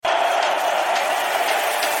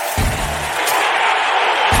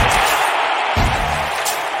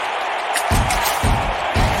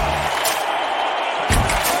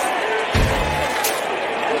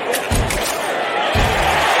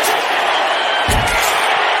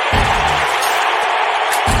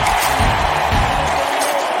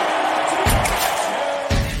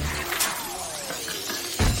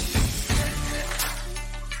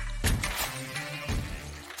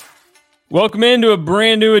Welcome into a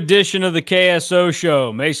brand new edition of the KSO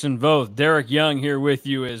Show. Mason Voth, Derek Young here with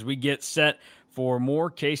you as we get set for more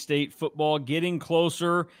K-State football, getting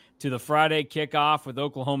closer to the Friday kickoff with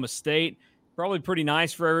Oklahoma State. Probably pretty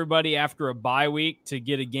nice for everybody after a bye week to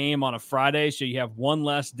get a game on a Friday, so you have one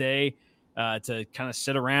less day to kind of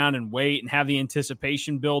sit around and wait and have the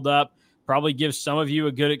anticipation build up. Probably gives some of you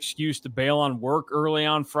a good excuse to bail on work early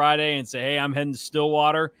on Friday and say, hey, I'm heading to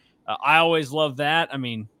Stillwater. I always love that. I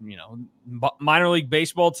mean, minor league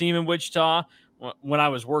baseball team in Wichita, when I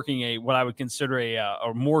was working what I would consider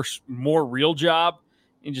a more real job,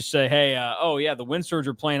 and just say, hey, the Windsurge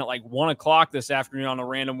are playing at like 1:00 this afternoon on a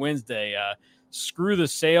random Wednesday. Screw the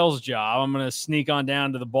sales job. I'm going to sneak on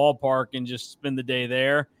down to the ballpark and just spend the day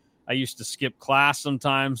there. I used to skip class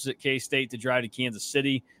sometimes at K-State to drive to Kansas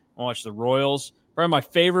City and watch the Royals. Probably my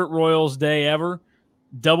favorite Royals day ever.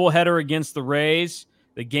 Doubleheader against the Rays.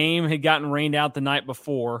 The game had gotten rained out the night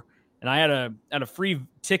before, and I had a free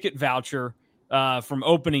ticket voucher from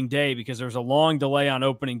opening day because there was a long delay on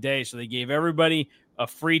opening day. So they gave everybody a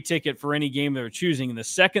free ticket for any game they were choosing. And the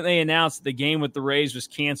second they announced the game with the Rays was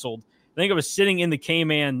canceled, I think I was sitting in the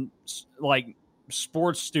K-Man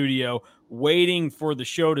sports studio waiting for the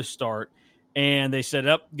show to start. And they said,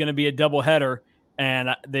 going to be a doubleheader. And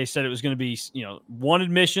they said it was going to be, one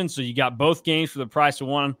admission. So you got both games for the price of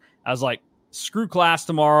one. I was like, screw class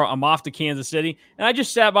tomorrow. I'm off to Kansas City. And I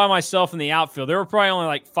just sat by myself in the outfield. There were probably only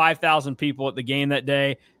like 5,000 people at the game that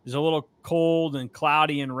day. It was a little cold and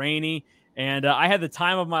cloudy and rainy. And I had the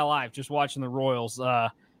time of my life just watching the Royals,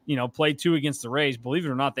 play 2 against the Rays. Believe it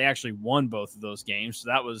or not, they actually won both of those games. So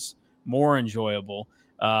that was more enjoyable.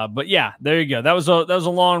 But yeah, there you go. That was a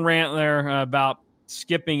long rant there about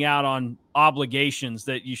skipping out on obligations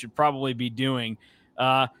that you should probably be doing.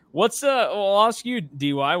 I'll ask you,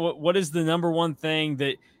 DY, what is the number one thing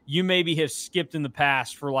that you maybe have skipped in the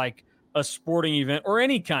past for like a sporting event or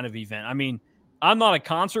any kind of event? I mean, I'm not a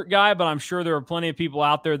concert guy, but I'm sure there are plenty of people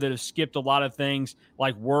out there that have skipped a lot of things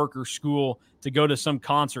like work or school to go to some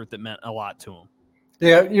concert that meant a lot to them.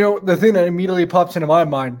 Yeah, the thing that immediately pops into my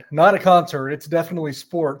mind, not a concert, it's definitely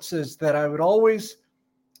sports, is that I would always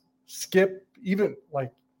skip, even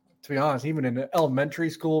like, to be honest, even in elementary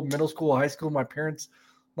school, middle school, high school, my parents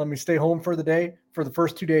let me stay home for the day for the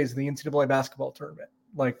first 2 days of the NCAA basketball tournament.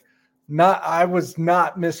 I was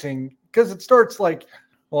not missing, because it starts when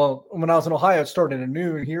I was in Ohio, it started at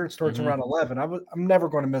noon. Here it starts around 11. I'm never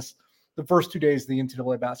going to miss the first 2 days of the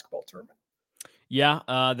NCAA basketball tournament. Yeah,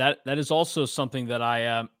 that is also something that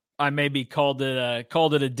I maybe called it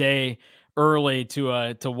a day early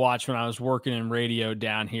to watch when I was working in radio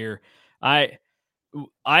down here.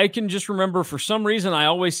 I can just remember, for some reason, I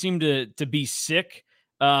always seemed to be sick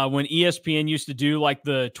when ESPN used to do like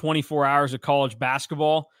the 24 hours of college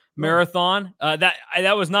basketball marathon.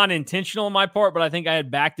 That was not intentional on my part, but I think I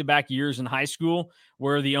had back-to-back years in high school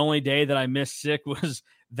where the only day that I missed sick was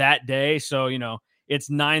that day. So, it's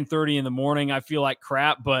 9:30 in the morning. I feel like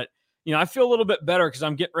crap, but I feel a little bit better because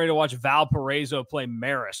I'm getting ready to watch Valparaiso play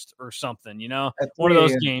Marist or something. One of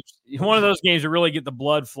those games to really get the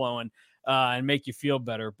blood flowing and make you feel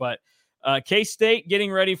better. But K-State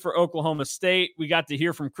getting ready for Oklahoma State. We got to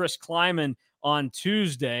hear from Chris Klieman on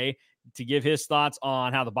Tuesday to give his thoughts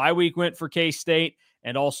on how the bye week went for K-State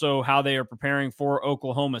and also how they are preparing for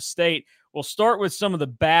Oklahoma State. We'll start with some of the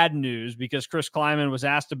bad news because Chris Klieman was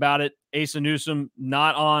asked about it. Asa Newsom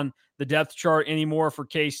not on the depth chart anymore for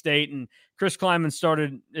K-State. And Chris Klieman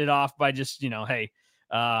started it off by just,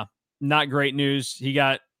 not great news. He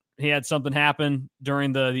had something happen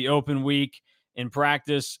during the open week in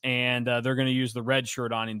practice, and they're going to use the red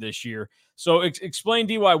shirt on him this year. So explain,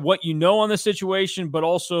 DY, what you know on the situation, but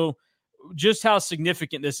also just how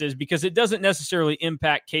significant this is, because it doesn't necessarily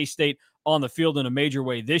impact K-State on the field in a major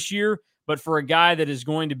way this year. But for a guy that is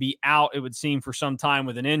going to be out, it would seem, for some time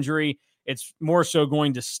with an injury, it's more so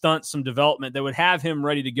going to stunt some development that would have him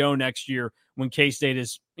ready to go next year when K-State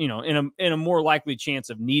is, in a more likely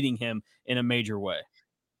chance of needing him in a major way.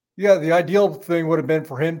 Yeah, the ideal thing would have been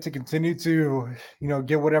for him to continue to,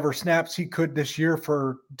 get whatever snaps he could this year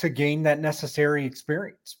to gain that necessary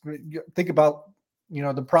experience. Think about,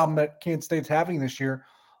 the problem that Kansas State's having this year.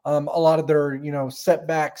 A lot of their,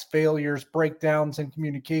 setbacks, failures, breakdowns in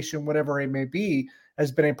communication, whatever it may be,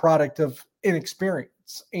 has been a product of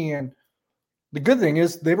inexperience. And the good thing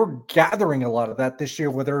is they were gathering a lot of that this year,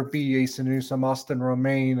 whether it be Asa Newsom, Austin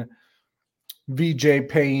Romaine, VJ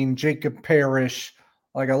Payne, Jacob Parrish,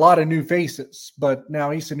 like a lot of new faces. But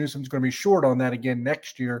now Asa Newsom's going to be short on that again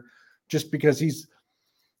next year just because he's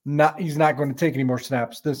not going to take any more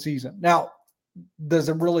snaps this season. Now, does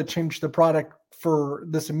it really change the product for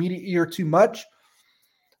this immediate year too much?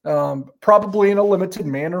 probably in a limited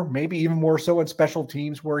manner, maybe even more so in special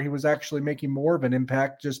teams where he was actually making more of an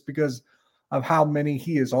impact just because of how many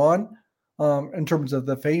he is on in terms of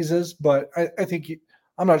the phases. But I think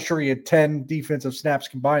I'm not sure he had 10 defensive snaps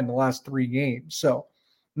combined in the last 3 games. So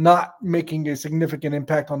not making a significant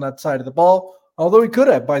impact on that side of the ball, although he could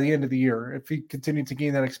have by the end of the year if he continued to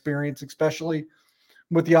gain that experience, especially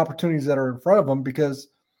with the opportunities that are in front of him, because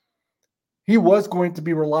he was going to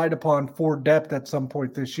be relied upon for depth at some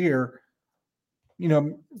point this year.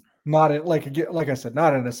 Not in, like I said,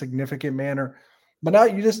 not in a significant manner. But now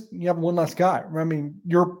you have one less guy. I mean,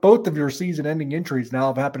 both of your season-ending injuries now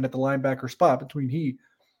have happened at the linebacker spot between he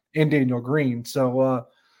and Daniel Green. So,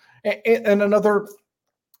 and another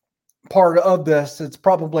part of this, it's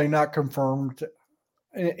probably not confirmed,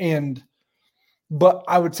 but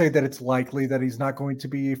I would say that it's likely that he's not going to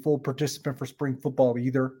be a full participant for spring football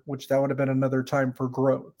either, which that would have been another time for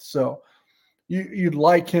growth. So you'd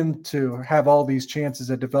like him to have all these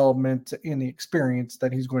chances of development and the experience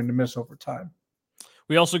that he's going to miss over time.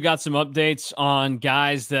 We also got some updates on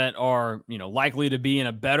guys that are, likely to be in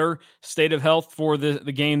a better state of health for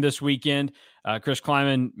the game this weekend. Chris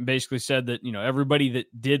Klieman basically said that, everybody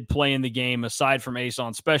that did play in the game, aside from Ace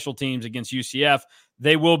on special teams against UCF,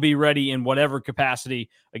 they will be ready in whatever capacity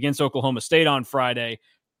against Oklahoma State on Friday.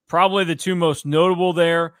 Probably the two most notable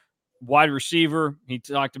there, wide receiver. He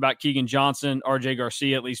talked about Keegan Johnson, RJ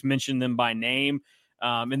Garcia, at least mentioned them by name.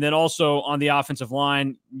 And then also on the offensive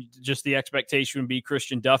line, just the expectation would be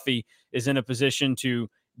Christian Duffy is in a position to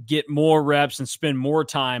get more reps and spend more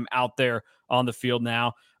time out there on the field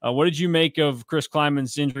now. What did you make of Chris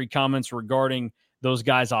Klieman's injury comments regarding those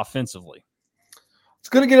guys offensively? It's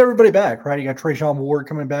going to get everybody back, right? You got Trayshawn Ward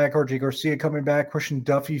coming back, RJ Garcia coming back, Christian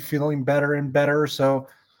Duffy feeling better and better. So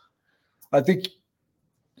I think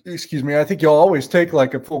you'll always take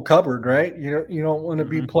like a full cupboard, right? You don't want to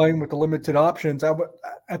be playing with the limited options.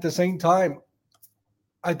 At the same time,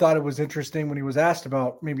 I thought it was interesting when he was asked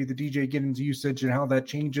about maybe the DJ Giddens usage and how that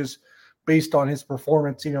changes based on his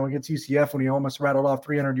performance, against UCF when he almost rattled off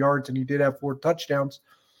 300 yards and he did have 4 touchdowns.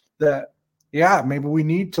 That, maybe we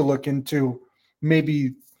need to look into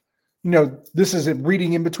maybe, this isn't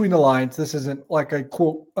reading in between the lines. This isn't like a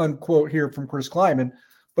quote unquote here from Chris Klieman,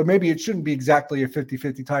 but maybe it shouldn't be exactly a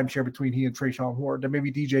 50-50 timeshare between he and Trayshawn Ward. And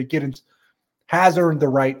maybe DJ Giddens has earned the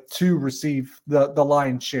right to receive the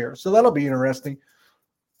lion's share. So that'll be interesting.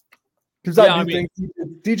 Because I think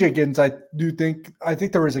DJ Giddens, I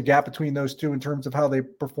think there is a gap between those two in terms of how they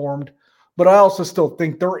performed. But I also still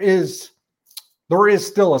think there is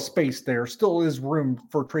still a space there. Still is room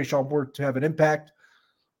for Trayshawn Ward to have an impact.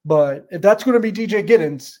 But if that's going to be DJ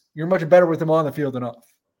Giddens, you're much better with him on the field than off.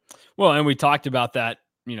 Well, and we talked about that,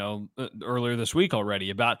 earlier this week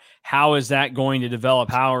already about how is that going to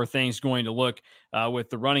develop? How are things going to look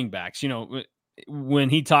with the running backs? When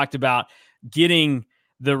he talked about getting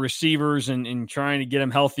the receivers and trying to get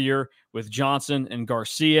them healthier with Johnson and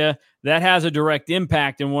Garcia, that has a direct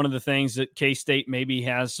impact. And one of the things that K-State maybe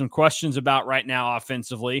has some questions about right now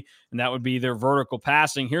offensively, and that would be their vertical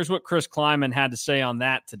passing. Here's what Chris Klieman had to say on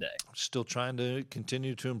that today. Still trying to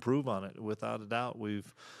continue to improve on it. Without a doubt,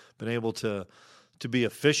 we've been able to be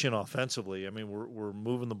efficient offensively. I mean, we're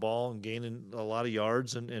moving the ball and gaining a lot of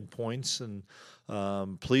yards and points, and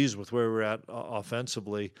pleased with where we're at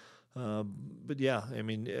offensively. But yeah, I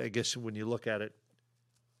mean, I guess when you look at it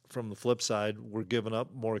from the flip side, we're giving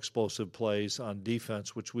up more explosive plays on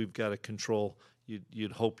defense, which we've got to control.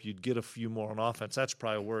 You'd hope you'd get a few more on offense. That's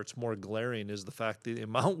probably where it's more glaring, is the fact that the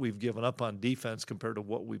amount we've given up on defense compared to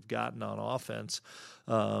what we've gotten on offense.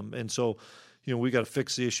 And so, we got to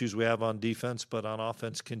fix the issues we have on defense, but on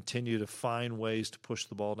offense, continue to find ways to push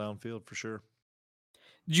the ball downfield for sure.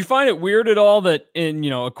 Did you find it weird at all that in,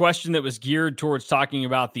 a question that was geared towards talking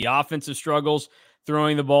about the offensive struggles,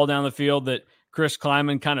 throwing the ball down the field, that Chris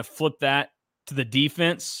Klieman kind of flipped that to the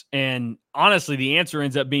defense? And honestly, the answer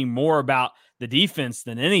ends up being more about the defense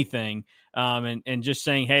than anything. And just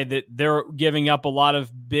saying, hey, that they're giving up a lot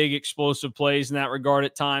of big explosive plays in that regard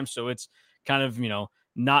at times. So it's kind of,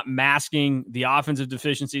 not masking the offensive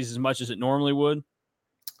deficiencies as much as it normally would.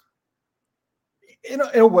 In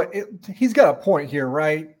a way, he's got a point here,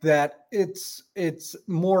 right? That it's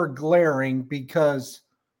more glaring because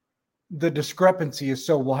the discrepancy is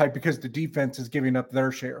so wide because the defense is giving up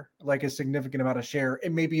their share, like a significant amount of share.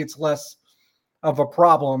 And maybe it's less of a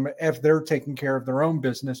problem if they're taking care of their own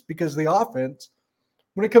business, because the offense,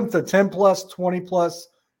 when it comes to 10 plus, 20 plus,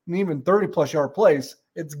 and even 30 plus yard plays,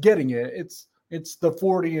 it's getting it. It's the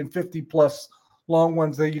 40 and 50 plus long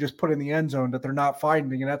ones that you just put in the end zone that they're not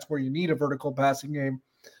finding. And that's where you need a vertical passing game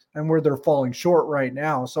and where they're falling short right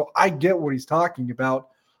now. So I get what he's talking about.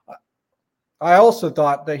 I also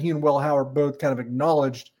thought that he and Will Howard both kind of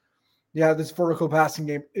acknowledged, yeah, this vertical passing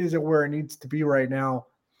game isn't where it needs to be right now.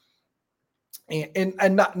 And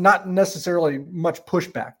not necessarily much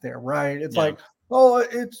pushback there, right? It's like, oh,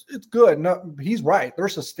 it's good. No, he's right. They're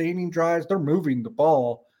sustaining drives. They're moving the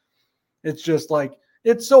ball. It's just like,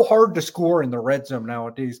 it's so hard to score in the red zone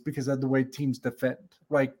nowadays because of the way teams defend.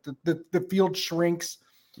 Like the field shrinks.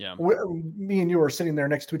 Yeah. Me and you are sitting there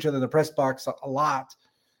next to each other in the press box a lot.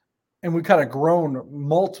 And we kind of grown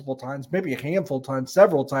multiple times, maybe a handful of times,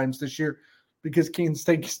 several times this year, because Kansas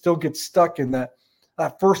State still gets stuck in that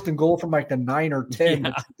first and goal from like the 9 or 10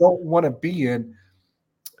 that you don't want to be in.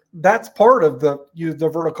 That's part of the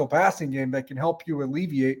vertical passing game that can help you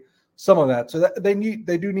alleviate some of that. So that they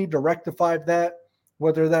do need to rectify that,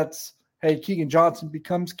 whether that's, hey, Keegan Johnson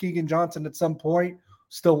becomes Keegan Johnson at some point,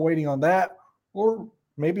 still waiting on that, or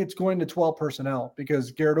maybe it's going to 12 personnel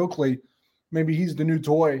because Garrett Oakley, maybe he's the new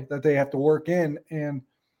toy that they have to work in and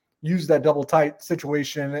use that double tight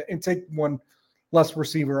situation and take one less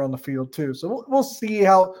receiver on the field too. So we'll see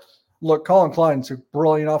how. Look, Colin Klein's a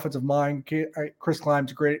brilliant offensive mind. Chris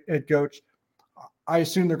Kline's a great head coach. I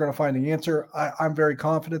assume they're going to find the answer. I'm very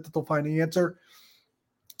confident that they'll find the answer.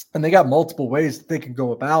 And they got multiple ways that they can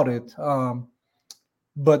go about it.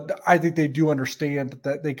 But I think they do understand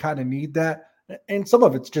that they kind of need that. And some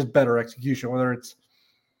of it's just better execution, whether it's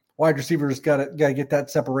wide receivers got to get that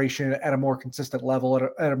separation at a more consistent level,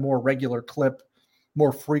 at a more regular clip,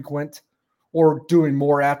 more frequent, or doing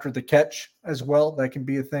more after the catch as well. That can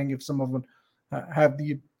be a thing if some of them have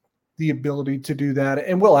the ability to do that.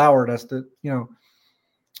 And Will Howard has to,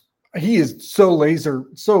 he is so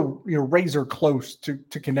razor close to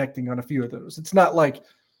connecting on a few of those. It's not like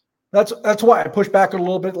that's why I push back a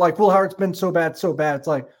little bit. Like Will Howard's been so bad. It's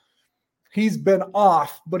like he's been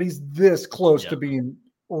off, but he's this close to being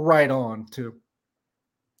right on too.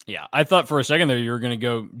 Yeah, I thought for a second there you were going to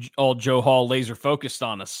go all Joe Hall laser focused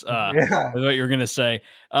on us. Is what you're going to say.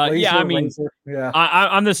 I mean,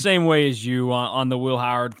 I'm the same way as you on the Will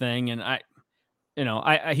Howard thing, and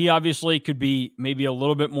he obviously could be maybe a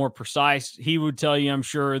little bit more precise. He would tell you, I'm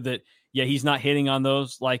sure, that he's not hitting on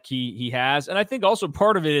those like he has, and I think also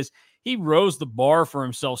part of it is he rose the bar for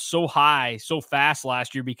himself so high, so fast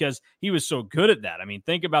last year because he was so good at that. I mean,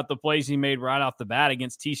 think about the plays he made right off the bat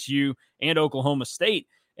against TCU and Oklahoma State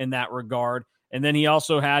in that regard. And then he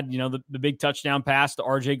also had, the big touchdown pass to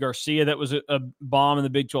RJ Garcia. That was a bomb in the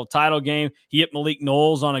Big 12 title game. He hit Malik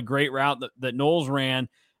Knowles on a great route that Knowles ran.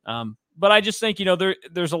 But I just think,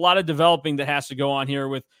 there's a lot of developing that has to go on here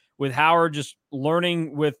with Howard just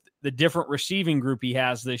learning with the different receiving group he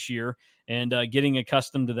has this year and getting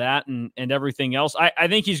accustomed to that and everything else. I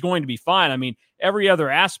think he's going to be fine. I mean, every other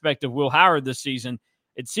aspect of Will Howard this season,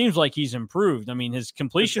 it seems like he's improved. I mean, his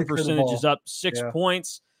completion percentage is up 6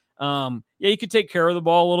 points. He could take care of the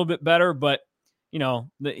ball a little bit better, but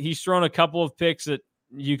he's thrown a couple of picks that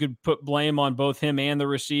you could put blame on both him and the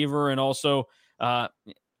receiver. And also,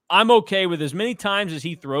 I'm okay with as many times as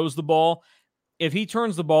he throws the ball. If he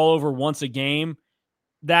turns the ball over once a game,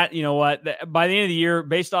 that, by the end of the year,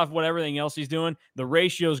 based off what everything else he's doing, the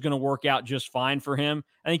ratio is going to work out just fine for him.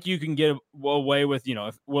 I think you can get away with,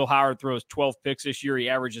 if Will Howard throws 12 picks this year, he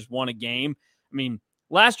averages 1 a game. I mean,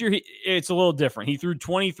 last year, it's a little different. He threw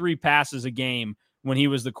 23 passes a game when he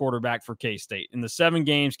was the quarterback for K-State. In the 7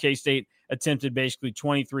 games, K-State attempted basically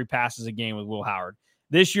 23 passes a game with Will Howard.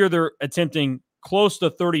 This year, they're attempting close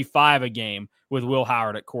to 35 a game with Will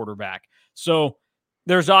Howard at quarterback. So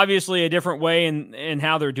there's obviously a different way in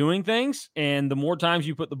how they're doing things. And the more times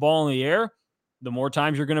you put the ball in the air, the more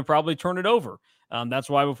times you're going to probably turn it over. That's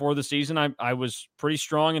why before the season, I was pretty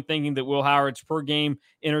strong in thinking that Will Howard's per game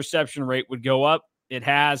interception rate would go up. It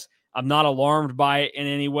has. I'm not alarmed by it in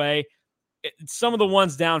any way. Some of the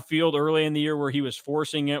ones downfield early in the year where he was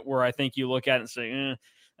forcing it, where I think you look at it and say,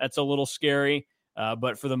 that's a little scary.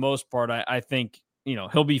 But for the most part, I think,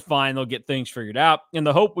 he'll be fine. They'll get things figured out. And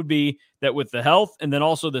the hope would be that with the health and then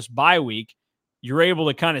also this bye week, you're able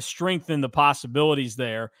to kind of strengthen the possibilities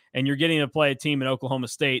there. And you're getting to play a team in Oklahoma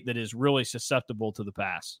State that is really susceptible to the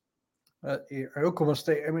pass. Oklahoma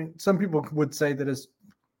State, I mean, some people would say that his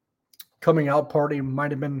coming out party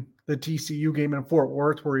might have been the TCU game in Fort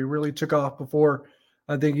Worth where he really took off before.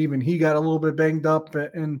 I think even he got a little bit banged up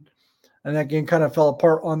and that game kind of fell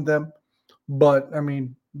apart on them. But, I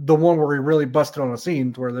mean, the one where he really busted on the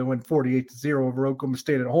scenes where they went 48-0 over Oklahoma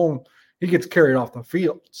State at home, he gets carried off the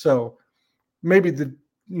field. So maybe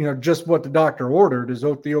just what the doctor ordered is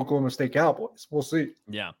the Oklahoma State Cowboys. We'll see.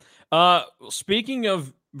 Yeah. Speaking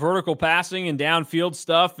of vertical passing and downfield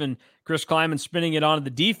stuff and Chris Klieman spinning it onto the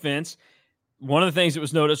defense, one of the things that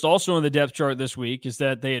was noticed also in the depth chart this week is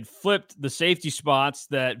that they had flipped the safety spots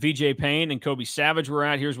that VJ Payne and Kobe Savage were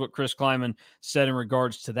at. Here's what Chris Klieman said in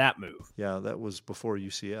regards to that move. Yeah, that was before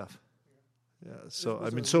UCF. Yeah, so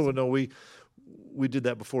we did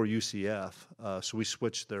that before UCF. So we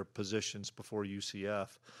switched their positions before UCF,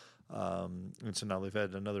 and so now they've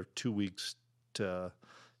had another 2 weeks to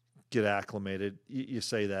get acclimated. You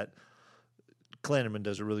say that Klieman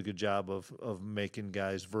does a really good job of making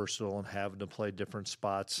guys versatile and having to play different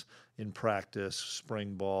spots in practice,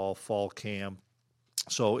 spring ball, fall camp.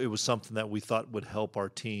 So it was something that we thought would help our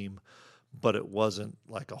team, but it wasn't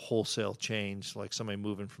like a wholesale change, like somebody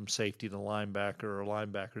moving from safety to linebacker or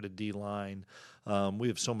linebacker to D-line. We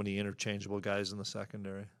have so many interchangeable guys in the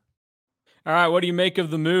secondary. All right, what do you make of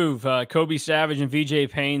the move? Kobe Savage and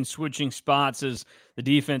VJ Payne switching spots as the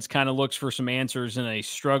defense kind of looks for some answers in a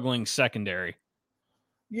struggling secondary.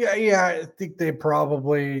 Yeah, I think they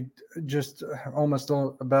probably just almost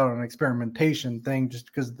about an experimentation thing, just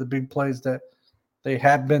because of the big plays that they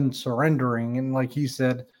have been surrendering. And like he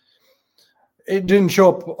said, it didn't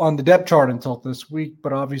show up on the depth chart until this week,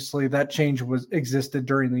 but obviously that change existed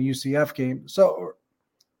during the UCF game. So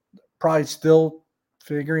probably still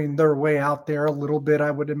figuring their way out there a little bit, I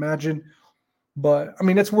would imagine. But I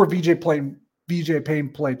mean, it's where VJ Payne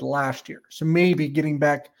played last year. So maybe getting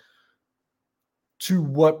back to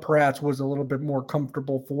what perhaps was a little bit more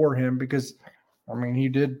comfortable for him, because I mean,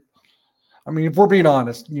 if we're being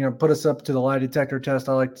honest, put us up to the lie detector test.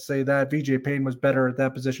 I like to say that VJ Payne was better at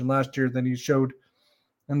that position last year than he showed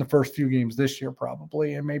in the first few games this year,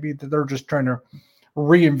 probably. And maybe they're just trying to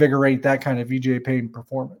reinvigorate that kind of VJ Payne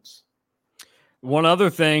performance. One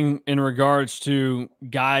other thing in regards to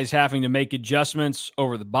guys having to make adjustments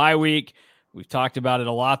over the bye week, we've talked about it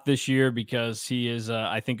a lot this year because he is,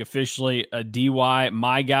 I think, officially a DY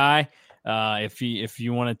my guy. If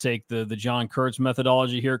you want to take the John Kurtz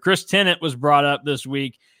methodology here, Chris Tennant was brought up this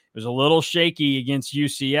week. It was a little shaky against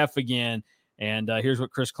UCF again, and here's what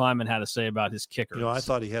Chris Klieman had to say about his kicker. I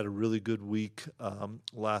thought he had a really good week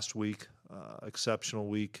last week, exceptional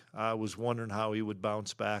week. I was wondering how he would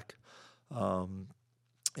bounce back,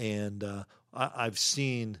 and I've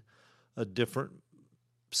seen a different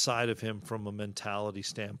side of him from a mentality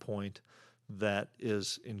standpoint that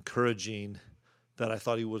is encouraging, that I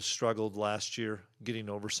thought he would have struggled last year getting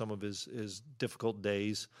over some of his difficult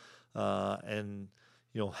days, and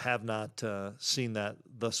have not seen that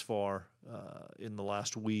thus far in the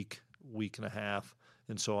last week and a half.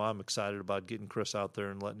 And so I'm excited about getting Chris out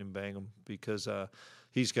there and letting him bang him, because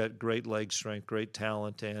he's got great leg strength, great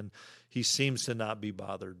talent, and he seems to not be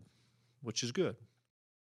bothered, which is good.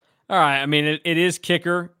 All right. I mean, it is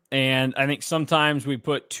kicker, and I think sometimes we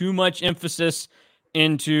put too much emphasis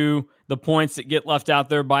into the points that get left out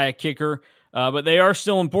there by a kicker, but they are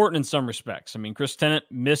still important in some respects. I mean, Chris Tennant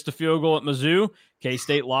missed a field goal at Mizzou.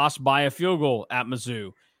 K-State lost by a field goal at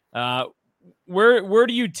Mizzou. Where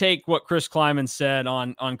do you take what Chris Klieman said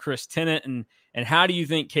on Chris Tennant, and how do you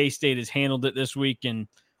think K-State has handled it this week? And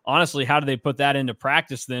honestly, how do they put that into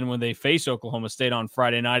practice then when they face Oklahoma State on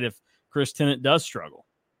Friday night if Chris Tennant does struggle?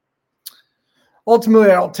 Ultimately,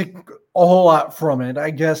 I don't take a whole lot from it. I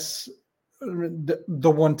guess the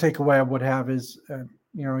one takeaway I would have is,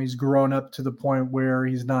 he's grown up to the point where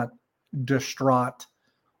he's not distraught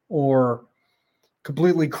or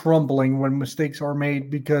completely crumbling when mistakes are made,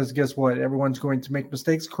 because guess what? Everyone's going to make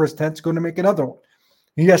mistakes. Chris Tennant's going to make another one.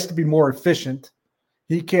 He has to be more efficient.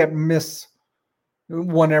 He can't miss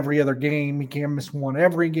one every other game. He can't miss one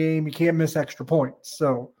every game. He can't miss extra points.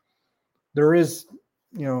 So there is,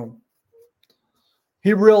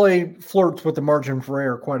 he really flirts with the margin for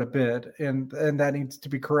error quite a bit, and that needs to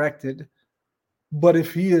be corrected. But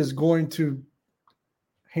if he is going to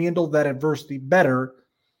handle that adversity better,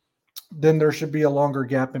 then there should be a longer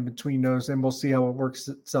gap in between those, and we'll see how it works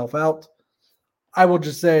itself out. I will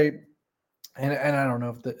just say, and I don't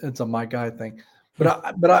know if it's a my guy thing,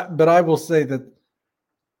 but I will say that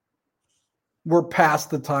we're past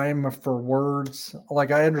the time for words. Like,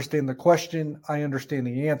 I understand the question, I understand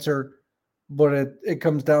the answer, but it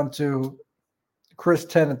comes down to Chris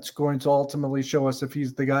Tennant's going to ultimately show us if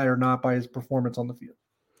he's the guy or not by his performance on the field.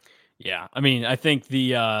 Yeah, I mean, I think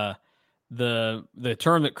the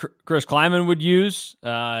term that Chris Klieman would use,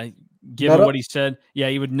 given what he said,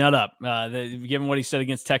 he would nut up. Given what he said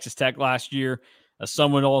against Texas Tech last year,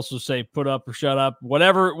 some would also say put up or shut up.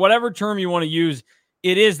 Whatever term you want to use,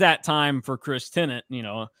 it is that time for Chris Tennant.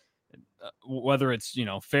 Whether it's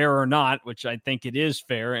fair or not, which I think it is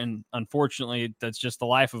fair, and unfortunately that's just the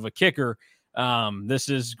life of a kicker. This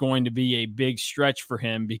is going to be a big stretch for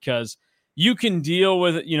him, because you can deal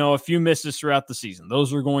with a few misses throughout the season.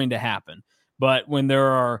 Those are going to happen. But when there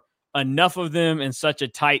are enough of them in such a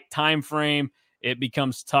tight time frame, it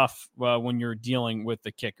becomes tough when you're dealing with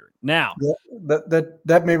the kicker. Now,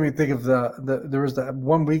 that made me think of there was that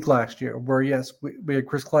 1 week last year where yes, we had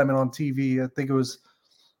Chris Klieman on TV. I think it was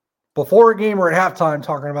before a game or at halftime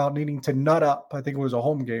talking about needing to nut up. I think it was a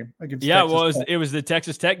home game against Texas Tech. It was the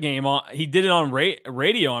Texas Tech game. He did it on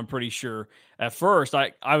radio, I'm pretty sure. At first,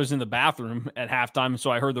 I was in the bathroom at halftime,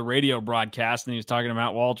 so I heard the radio broadcast, and he was talking to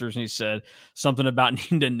Matt Walters, and he said something about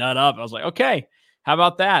needing to nut up. I was like, okay, how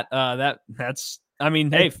about that?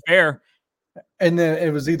 Hey, fair. And then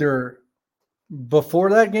it was either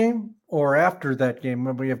before that game or after that game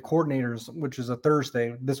when we have coordinators, which is a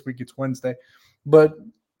Thursday. This week it's Wednesday. But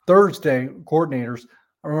Thursday, coordinators,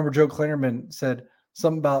 I remember Joe Klieman said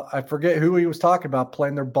something about, I forget who he was talking about,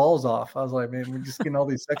 playing their balls off. I was like, man, we're just getting all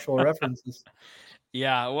these sexual references.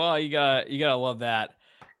 Yeah, well, you gotta love that.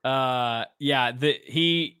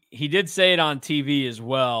 He did say it on TV as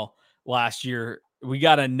well last year. We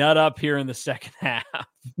got a nut up here in the second half.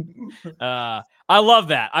 I love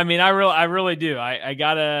that. I mean, I really do. I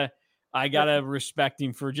gotta respect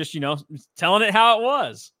him for just, telling it how it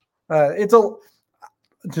was.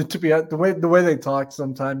 To be the way they talk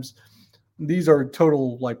sometimes, these are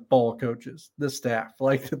total like ball coaches, the staff,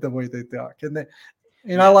 like the way they talk.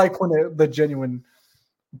 I like when the genuine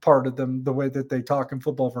part of them, the way that they talk in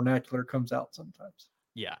football vernacular comes out sometimes.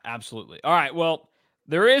 Yeah, absolutely. All right. Well,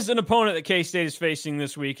 there is an opponent that K-State is facing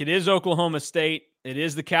this week. It is Oklahoma State. It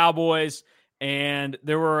is the Cowboys. And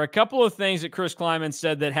there were a couple of things that Chris Klieman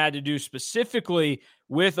said that had to do specifically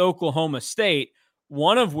with Oklahoma State.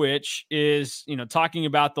 One of which is, talking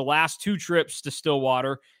about the last 2 trips to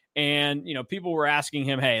Stillwater. And, people were asking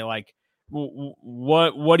him, hey, like,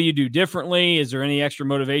 what do you do differently? Is there any extra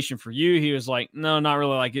motivation for you? He was like, no, not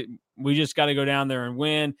really. Like, we just got to go down there and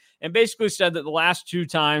win. And basically said that the last 2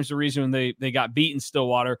 times, the reason they got beat in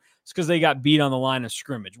Stillwater is because they got beat on the line of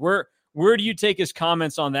scrimmage. Where do you take his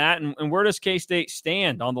comments on that? And where does K-State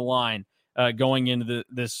stand on the line going into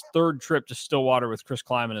this 3rd trip to Stillwater with Chris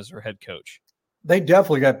Klieman as their head coach? They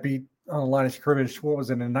definitely got beat on the line of scrimmage. What was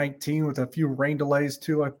it, in 19 with a few rain delays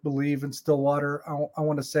too, I believe, in Stillwater. I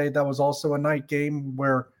want to say that was also a night game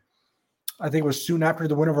where I think it was soon after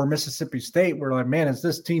the win over Mississippi State. We're like, man, is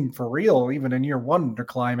this team for real? Even in year 1 under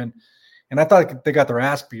Klieman. And I thought they got their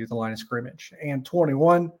ass beat at the line of scrimmage. And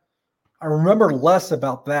 21, I remember less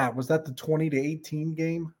about that. Was that the 20-18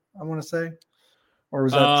 game, I want to say? Or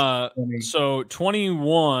was that 20? So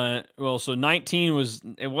 21? Well, so 19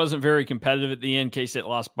 wasn't very competitive at the end. K-State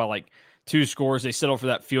lost by like 2 scores. They settled for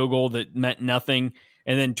that field goal that meant nothing.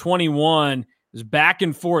 And then 21 was back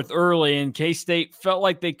and forth early, and K-State felt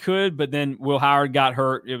like they could, but then Will Howard got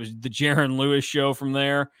hurt. It was the Jaron Lewis show from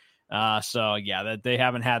there. That they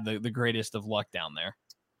haven't had the greatest of luck down there.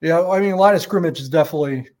 Yeah, I mean, line of scrimmage is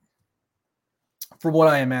definitely, from what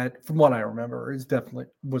I remember, it definitely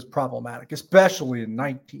was problematic, especially in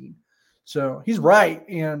 19. So he's right.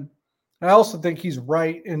 And I also think he's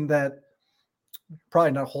right in that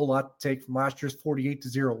probably not a whole lot to take from last year's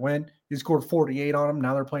 48-0 win. He scored 48 on them.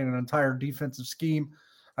 Now they're playing an entire defensive scheme.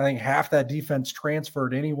 I think half that defense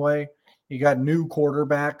transferred anyway. You got new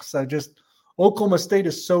quarterbacks. Oklahoma State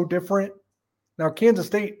is so different. Now, Kansas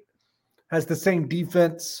State has the same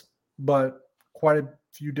defense, but quite a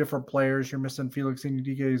few different players. You're missing Felix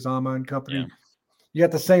Anudike-Uzomah and company. Yeah. You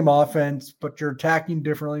got the same offense, but you're attacking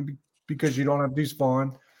differently because you don't have Deuce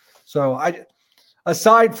Vaughn. So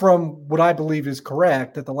aside from what I believe is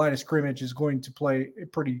correct, that the line of scrimmage is going to play a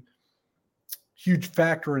pretty huge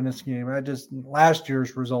factor in this game. Last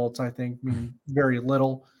year's results, I think, mean very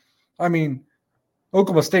little. I mean,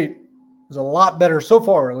 Oklahoma State was a lot better so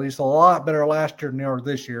far, at least a lot better last year than they are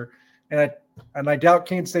this year. And I doubt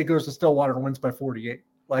Kansas State goes to Stillwater and wins by 48.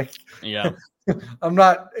 Like, yeah, I'm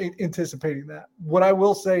not anticipating that. What I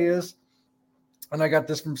will say is, and I got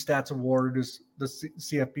this from Stats Award, is the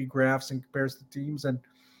CFP graphs and compares the teams and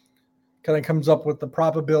kind of comes up with the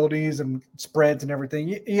probabilities and spreads and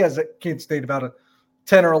everything. He has Kansas State about a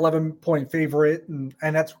 10 or 11 point favorite, and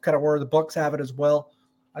that's kind of where the Bucks have it as well.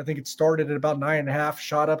 I think it started at about 9.5,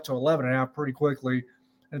 shot up to 11.5 pretty quickly,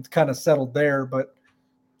 and it's kind of settled there. But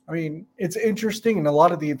I mean, it's interesting, and a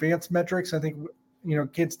lot of the advanced metrics, I think,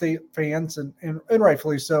 Kansas State fans and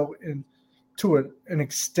rightfully so, and to an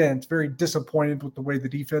extent, very disappointed with the way the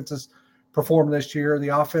defense has performed this year. The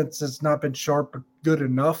offense has not been sharp but good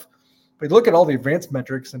enough. But look at all the advanced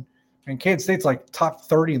metrics, and Kansas State's like top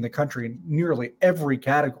 30 in the country in nearly every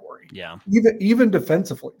category. Yeah, even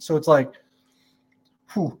defensively. So it's like,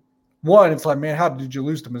 one, it's like, man, how did you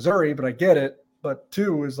lose to Missouri? But I get it. But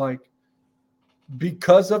 2 is like,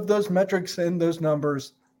 because of those metrics and those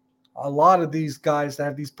numbers, a lot of these guys that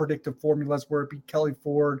have these predictive formulas, where it be Kelly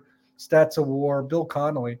Ford, Stats of War, Bill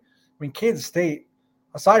Connolly. I mean, Kansas State,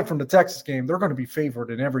 aside from the Texas game, they're going to be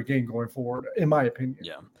favored in every game going forward, in my opinion.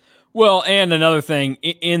 Yeah. Well, and another thing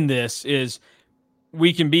in this is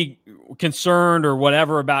we can be concerned or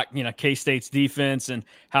whatever about, K-State's defense and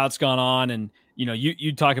how it's gone on. And,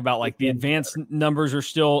 you talk about like the advanced numbers are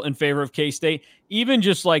still in favor of K-State, even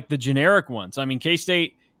just like the generic ones. I mean,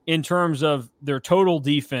 K-State, in terms of their total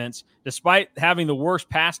defense, despite having the worst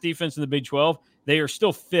pass defense in the Big 12, they are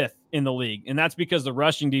still 5th in the league. And that's because the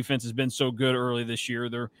rushing defense has been so good early this year.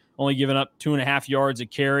 They're only giving up 2.5 yards a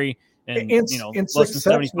carry and less than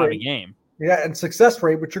 75 a game. Yeah, and success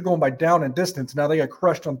rate, but you're going by down and distance. Now they got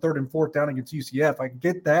crushed on 3rd and 4th down against UCF. I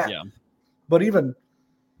get that. Yeah. But even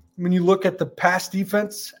when you look at the pass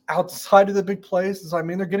defense outside of the big plays, I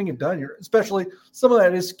mean, they're getting it done here. Especially some of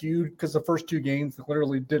that is skewed because the first 2 games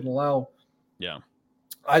literally didn't allow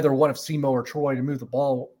either one of SEMO or Troy to move the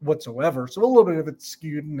ball whatsoever. So a little bit of it's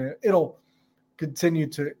skewed, and it'll continue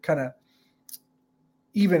to kind of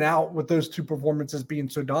even out with those 2 performances being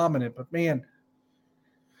so dominant. But, man,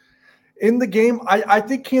 in the game, I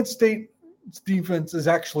think Kansas State's defense is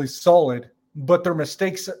actually solid, but their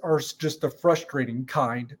mistakes are just the frustrating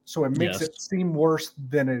kind. So it makes it seem worse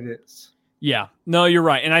than it is. Yeah, no, you're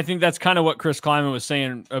right. And I think that's kind of what Chris Klieman was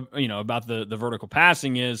saying, about the vertical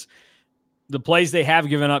passing is the plays they have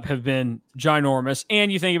given up have been ginormous.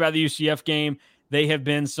 And you think about the UCF game, they have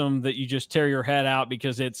been some that you just tear your head out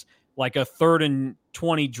because it's like a 3rd and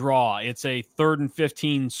 20 draw. It's a 3rd and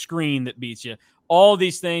 15 screen that beats you. All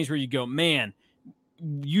these things where you go, man,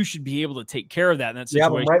 you should be able to take care of that in that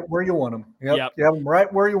situation. You have them right where you want them. Yep. You have them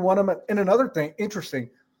right where you want them. And another thing, interesting,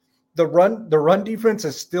 the run defense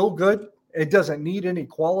is still good. It doesn't need any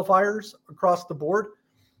qualifiers across the board.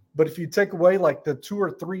 But if you take away like the 2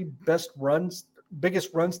 or 3 biggest runs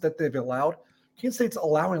that they've allowed, Kansas State's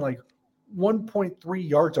allowing like 1.3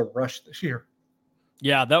 yards a rush this year.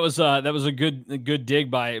 Yeah, that was a good dig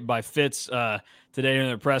by Fitz today in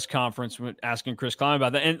the press conference asking Chris Klieman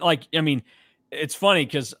about that. And like, I mean, it's funny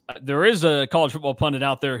because there is a college football pundit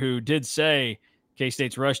out there who did say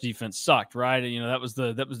K-State's rush defense sucked, right? That was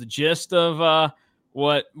the gist of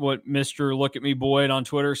what Mr. Look at Me Boyd on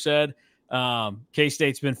Twitter said.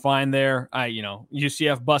 K-State's been fine there.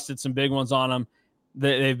 UCF busted some big ones on them.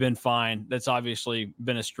 They've been fine. That's obviously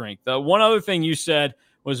been a strength. One other thing you said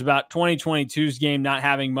was about 2022's game not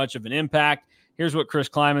having much of an impact. Here's what Chris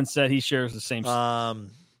Klieman said. He shares the same. Well,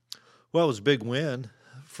 it was a big win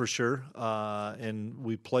for sure. And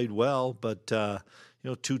we played well, but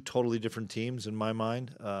 2 totally different teams in my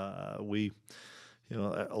mind. A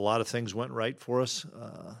lot of things went right for us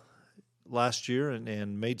last year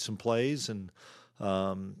and made some plays and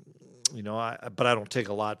but I don't take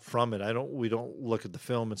a lot from it. We don't look at the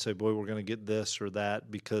film and say, boy, we're going to get this or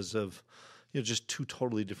that because of just 2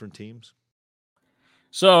 totally different teams.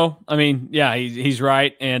 So, I mean, yeah, he's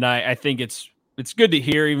right, and I think it's good to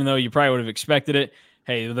hear, even though you probably would have expected it.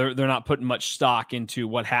 Hey, they're not putting much stock into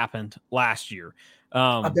what happened last year.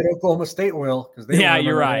 I bet Oklahoma State will.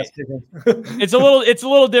 You're right. It's a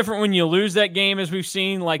little different when you lose that game, as we've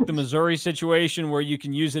seen, like the Missouri situation, where you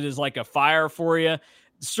can use it as like a fire for you.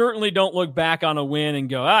 Certainly don't look back on a win and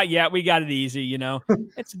go, yeah, we got it easy.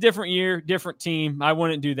 It's a different year, different team. I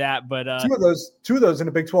wouldn't do that, but two of those in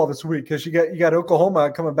the Big 12 this week, because you got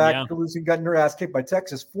Oklahoma coming back after losing, got their ass kicked by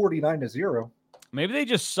Texas 49-0. Maybe they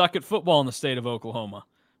just suck at football in the state of Oklahoma.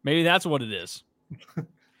 Maybe that's what it is.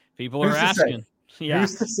 People are asking. Yeah.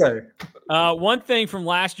 Who's to say? One thing from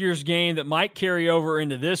last year's game that might carry over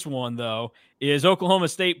into this one, though, is Oklahoma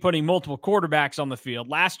State putting multiple quarterbacks on the field.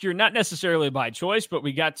 Last year, not necessarily by choice, but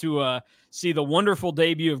we got to see the wonderful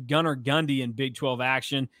debut of Gunnar Gundy in Big 12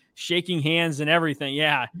 action, shaking hands and everything.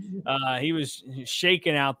 Yeah, he was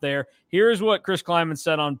shaking out there. Here's what Chris Klieman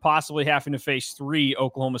said on possibly having to face 3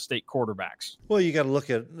 Oklahoma State quarterbacks. Well, you got to look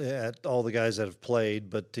at all the guys that have played,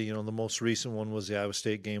 but the most recent one was the Iowa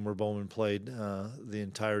State game where Bowman played the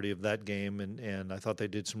entirety of that game, and I thought they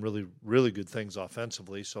did some really, really good things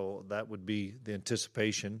offensively. So that would be the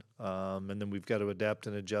anticipation, and then we've got to adapt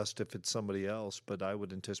and adjust if it's somebody else. But I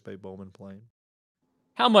would anticipate Bowman playing.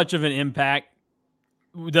 How much of an impact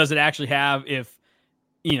does it actually have if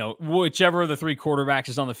whichever of the 3 quarterbacks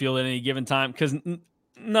is on the field at any given time? Because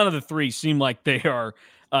none of the 3 seem like they are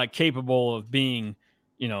capable of being,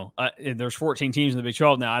 there's 14 teams in the Big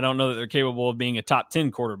 12 now. I don't know that they're capable of being a top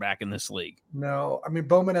 10 quarterback in this league. No, I mean,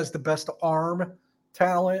 Bowman has the best arm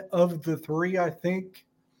talent of the 3, I think.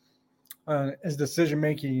 His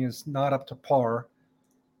decision-making is not up to par.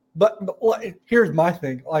 But here's my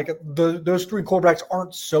thing. Like, those 3 quarterbacks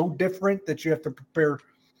aren't so different that you have to prepare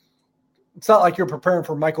it's not like you're preparing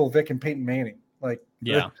for Michael Vick and Peyton Manning. Like,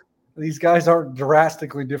 Yeah. these guys aren't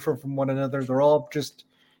drastically different from one another. They're all just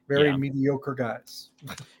very mediocre guys.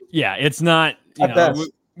 Yeah, it's not. You know,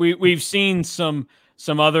 we've seen some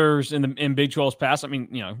others in Big 12's past. I mean,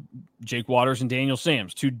 you know, Jake Waters and Daniel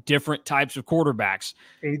Sams, two different types of quarterbacks.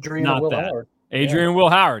 Adrian and Will Howard. Adrian and Will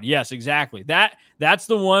Howard. Yes, exactly. That's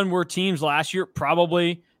the one where teams last year,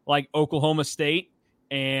 probably like Oklahoma State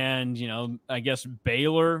and, you know, I guess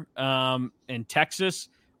Baylor and Texas,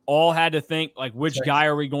 all had to think like, which guy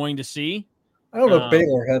are we going to see? I don't know if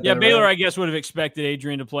Baylor had that. Yeah, Baylor, right? I guess, would have expected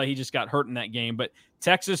Adrian to play. He just got hurt in that game. But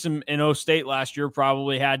Texas and O State last year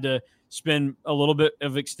probably had to spend a little bit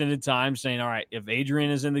of extended time saying, all right, if Adrian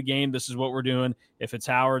is in the game, this is what we're doing. If it's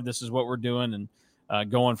Howard, this is what we're doing, and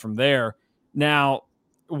going from there. Now,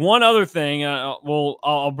 one other thing,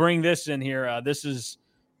 I'll bring this in here. This is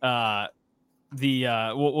we'll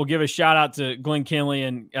give a shout out to Glenn Kinley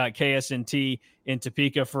and KSNT in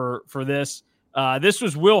Topeka for this. This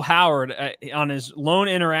was Will Howard on his lone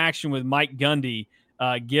interaction with Mike Gundy,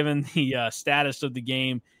 given the status of the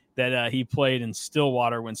game that he played in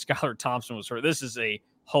Stillwater when Skylar Thompson was hurt. This is a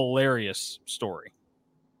hilarious story.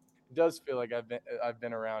 It does feel like I've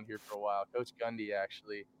been around here for a while. Coach Gundy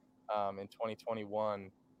actually in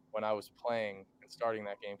 2021 when I was playing and starting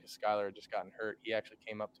that game because Skylar had just gotten hurt, he actually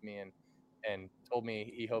came up to me and told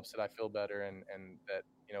me he hopes that I feel better and that,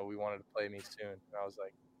 you know, we wanted to play me soon. And I was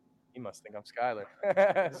like, he must think I'm Skylar.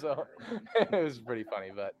 So it was pretty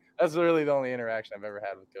funny, but that's really the only interaction I've ever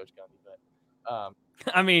had with Coach Gundy. But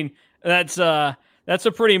I mean, that's a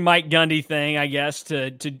pretty Mike Gundy thing, I guess,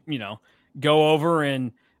 to you know, go over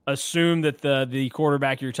and assume that the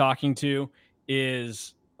quarterback you're talking to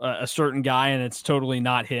is a certain guy and it's totally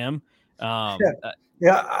not him. I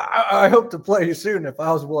hope to play you soon. If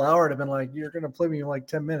I was Will Howard, I'd been like, "You're going to play me in like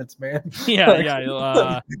 10 minutes, man."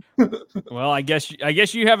 Yeah. Well, I guess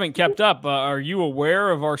you haven't kept up. Are you aware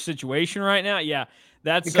of our situation right now? Yeah,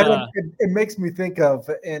 that's it makes me think of,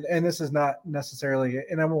 and this is not necessarily,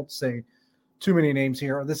 and I won't say too many names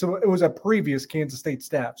here. It was a previous Kansas State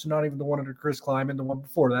staff, so not even the one under Chris Klieman, the one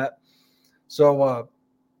before that. So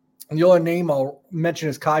the only name I'll mention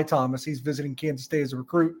is Kai Thomas. He's visiting Kansas State as a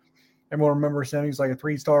recruit. Everyone remembers him. He's like a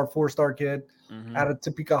 3-star, 4-star kid out of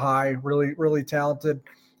Topeka High, really, really talented.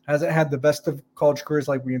 Hasn't had the best of college careers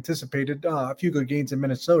like we anticipated. A few good games in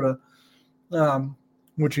Minnesota,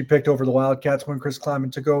 which he picked over the Wildcats when Chris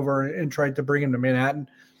Klieman took over and tried to bring him to Manhattan.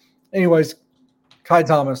 Anyways, Kai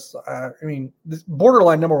Thomas, this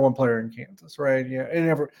borderline number one player in Kansas, right? Yeah,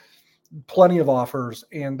 and plenty of offers.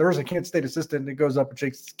 And there's a Kansas State assistant that goes up and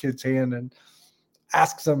shakes the kid's hand and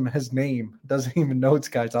asks him his name, doesn't even know it's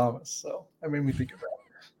Kai Thomas. So I made me think of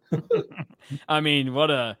that. I mean, what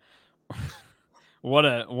a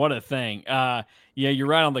thing. Yeah, you're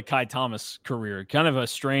right on the Kai Thomas career. Kind of a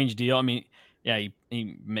strange deal. I mean, yeah,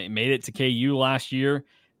 he made it to KU last year.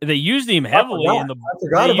 They used him heavily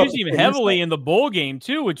in the bowl game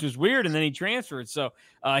too, which was weird. And then he transferred. So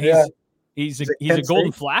he's a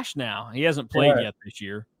Golden Flash now. He hasn't played yet this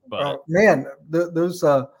year. But those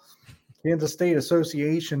Kansas State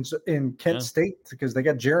associations in Kent State, because they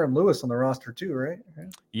got Jaron Lewis on the roster too, right?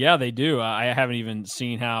 Yeah, they do. I haven't even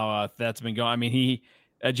seen how that's been going. I mean,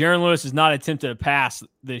 Jaron Lewis has not attempted a pass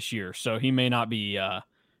this year, so he may not be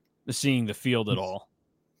seeing the field at all.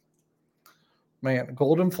 Man,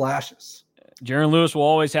 golden flashes. Jaron Lewis will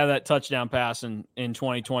always have that touchdown pass in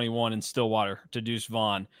 2021 in Stillwater to Deuce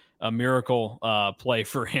Vaughn. A miracle play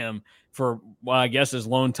for him for, I guess, his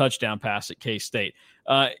lone touchdown pass at K-State.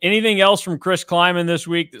 Anything else from Chris Klieman this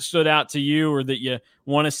week that stood out to you or that you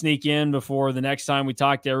want to sneak in before the next time we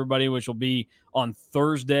talk to everybody, which will be on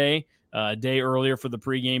Thursday, a day earlier for the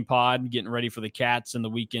pregame pod, getting ready for the Cats and the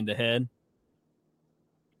weekend ahead?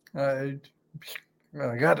 I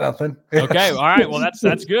got nothing. Okay. All right. Well,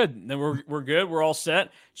 that's good. Then we're good. We're all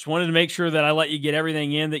set. Just wanted to make sure that I let you get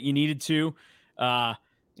everything in that you needed to.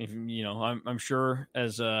 If you know, I'm sure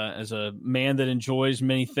as a man that enjoys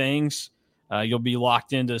many things, you'll be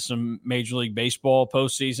locked into some Major League Baseball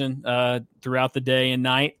postseason throughout the day and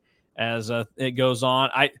night as it goes on.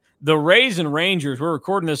 The Rays and Rangers, we're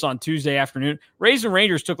recording this on Tuesday afternoon. Rays and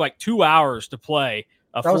Rangers took like 2 hours to play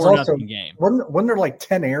a 4-0 game. Wasn't there like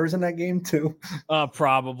 10 errors in that game too?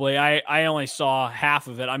 Probably. I only saw half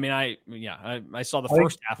of it. I mean, I saw the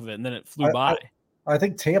first half of it and then it flew by. I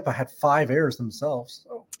think Tampa had 5 errors themselves.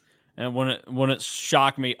 So. And when it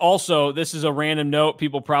shocked me. Also, this is a random note.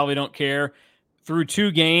 People probably don't care. Through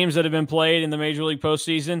 2 games that have been played in the Major League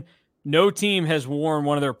postseason, no team has worn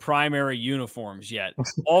one of their primary uniforms yet.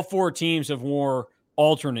 All 4 teams have wore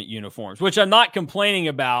alternate uniforms, which I'm not complaining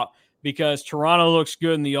about, because Toronto looks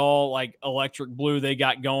good in the all like electric blue they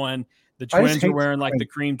got going. The I just Twins are hate wearing the like the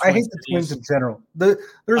Twins. cream I Twins. hate the Twins in general. I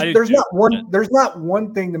do There's too, not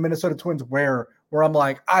one thing the Minnesota Twins wear where I'm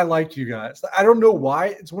like, I like you guys. I don't know why.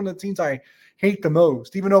 It's one of the teams I hate the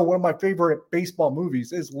most, even though one of my favorite baseball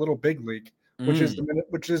movies is Little Big League, which is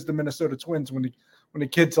the Minnesota Twins when the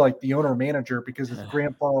kid's like the owner manager because his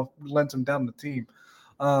grandpa lends him down the team.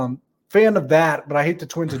 Fan of that, but I hate the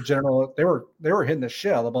Twins in general. They were hitting the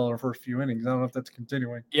shit out of the ball in the first few innings. I don't know if that's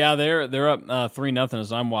continuing. Yeah, they're up 3-0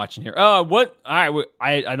 as I'm watching here. What? All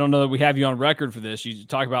right, I don't know that we have you on record for this. You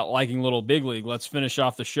talk about liking Little Big League. Let's finish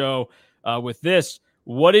off the show with this.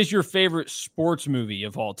 What is your favorite sports movie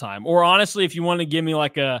of all time? Or honestly, if you want to give me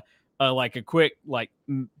like a quick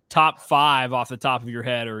top 5 off the top of your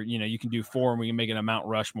head, or you can do 4 and we can make it a Mount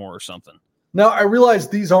Rushmore or something. Now I realize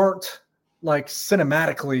these aren't like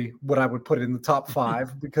cinematically what I would put in the top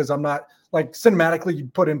 5 because I'm not like cinematically you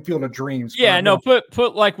put in Field of Dreams. Yeah, no,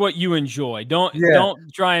 put like what you enjoy. Don't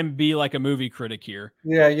try and be like a movie critic here.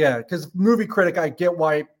 Yeah. Because movie critic, I get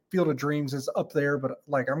why Field of Dreams is up there, but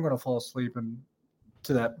like I'm gonna fall asleep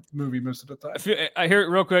to that movie most of the time. I hear it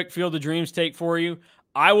real quick. Field of Dreams take for you.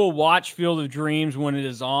 I will watch Field of Dreams when it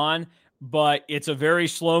is on, but it's a very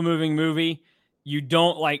slow moving movie. You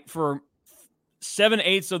don't like for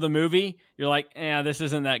 7/8 of the movie, you're like, this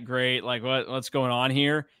isn't that great. Like what's going on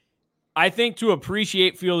here? I think to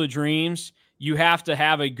appreciate Field of Dreams, you have to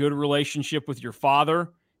have a good relationship with your father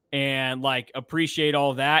and like appreciate all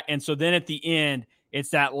of that. And so then at the end, it's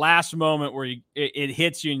that last moment where it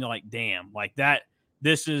hits you and you're like, damn, like that,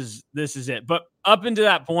 this is it. But up until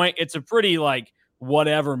that point, it's a pretty like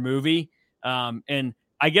whatever movie. And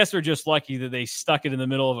I guess they're just lucky that they stuck it in the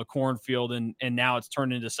middle of a cornfield and now it's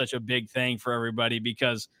turned into such a big thing for everybody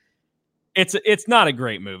because it's not a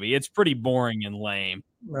great movie. It's pretty boring and lame.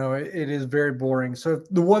 No, it is very boring. So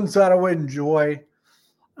the ones that I would enjoy,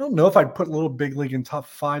 I don't know if I'd put Little Big League in top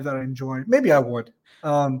 5 that I enjoy. Maybe I would.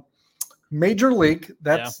 Major League,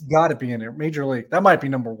 that's got to be in there. Major League, that might be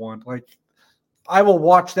number 1. Like I will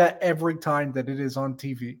watch that every time that it is on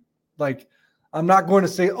TV. Like I'm not going to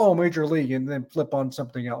say, oh, Major League, and then flip on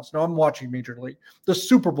something else. No, I'm watching Major League. The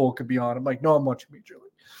Super Bowl could be on. I'm like, no, I'm watching Major League.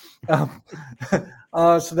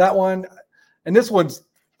 So that one, and this one's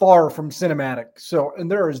far from cinematic. So, and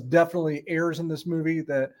there is definitely errors in this movie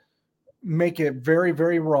that make it very,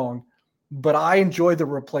 very wrong. But I enjoy The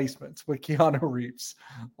Replacements with Keanu Reeves.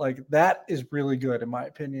 Like that is really good in my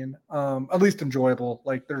opinion. At least enjoyable.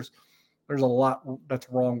 Like there's a lot that's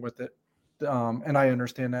wrong with it. And I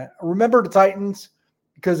understand that. Remember the Titans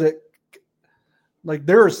because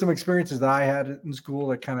there are some experiences that I had in school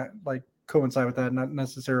that kind of like coincide with that, not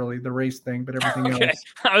necessarily the race thing, but everything else.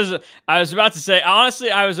 I was about to say,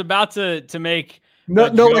 honestly, I was about to make no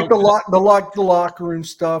like the locker room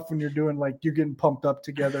stuff when you're doing like you're getting pumped up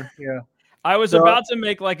together. Yeah. I was about to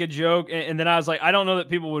make like a joke, and then I was like, I don't know that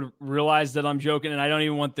people would realize that I'm joking, and I don't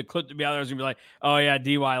even want the clip to be out there. I was gonna be like, oh yeah,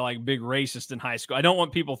 DY like big racist in high school. I don't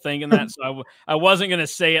want people thinking that, so I wasn't gonna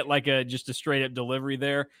say it like just a straight up delivery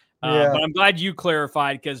there. But I'm glad you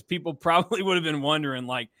clarified because people probably would have been wondering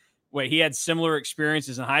like, wait, he had similar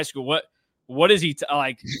experiences in high school. What is he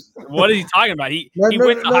like? What is he talking about? He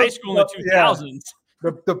went to high school in the 2000s. Yeah.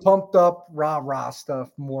 The pumped up rah stuff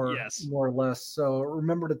more or less. So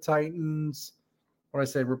remember the Titans. What I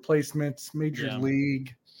say, Replacements, Major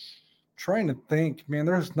League. Trying to think, man,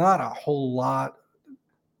 there's not a whole lot.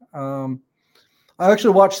 I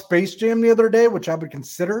actually watched Space Jam the other day, which I would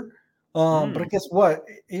consider. But guess what?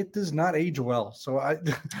 It does not age well. So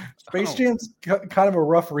Space Jam's kind of a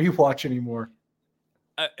rough rewatch anymore.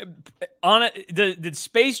 Did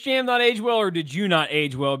Space Jam not age well, or did you not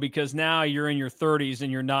age well because now you're in your 30s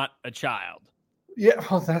and you're not a child? Yeah,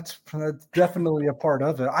 well, that's definitely a part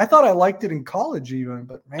of it. I thought I liked it in college even,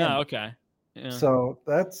 but man. Oh, okay. Yeah. So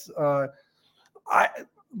that's I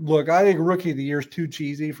think Rookie of the Year is too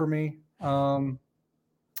cheesy for me.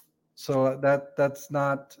 So that's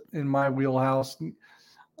not in my wheelhouse.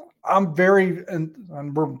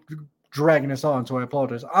 We're dragging this on, so I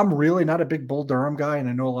apologize. I'm really not a big Bull Durham guy, and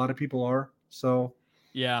I know a lot of people are. So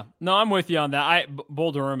yeah, no, I'm with you on that.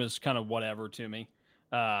 Bull Durham is kind of whatever to me.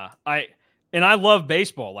 I love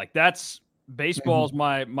baseball. Like baseball's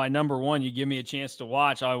my number one. You give me a chance to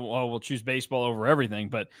watch, I will choose baseball over everything.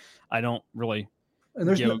 But I don't really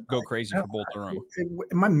go crazy for Bull Durham.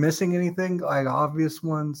 Am I missing anything like obvious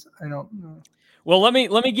ones? I don't know. Well, let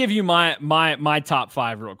me give you my top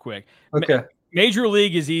 5 real quick. Okay. Major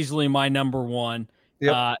League is easily my number 1.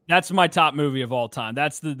 Yep. That's my top movie of all time.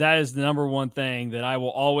 That is the number one thing that I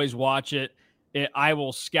will always watch it. I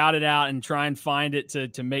will scout it out and try and find it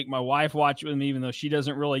to make my wife watch it with me, even though she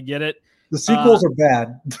doesn't really get it. The sequels are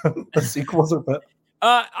bad. The sequels are bad.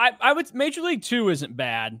 I would Major League 2 isn't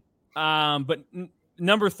bad, but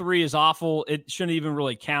number 3 is awful. It shouldn't even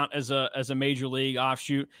really count as a Major League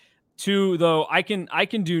offshoot. 2 though, I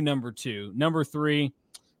can do number 2. Number 3,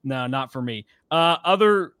 no, not for me.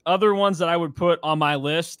 Other ones that I would put on my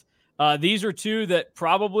list. These are 2 that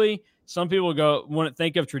probably some people wouldn't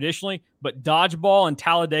think of traditionally, but Dodgeball and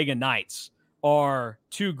Talladega Nights are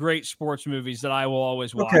 2 great sports movies that I will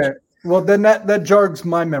always watch. Okay. Well, then that jogs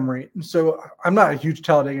my memory. So I'm not a huge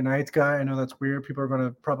Talladega Nights guy. I know that's weird. People are going to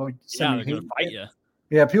probably send me hate. Fight you.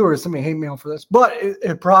 Yeah, people are going to send me hate mail for this. But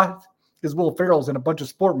it brought is Will Ferrell's in a bunch of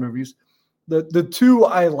sport movies. The 2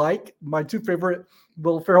 I like, my 2 favorite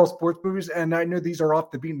Will Ferrell sports movies, and I know these are off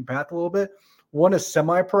the beaten path a little bit. One is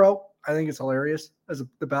Semi-Pro. I think it's hilarious as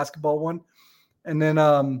the basketball one. And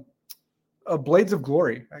then Blades of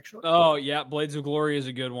Glory, actually. Oh, yeah, Blades of Glory is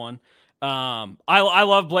a good one. I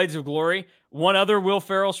love Blades of Glory. One other Will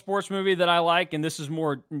Ferrell sports movie that I like, and this is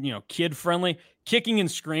more, kid friendly, Kicking and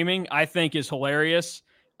Screaming, I think is hilarious.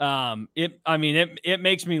 It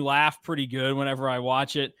makes me laugh pretty good whenever I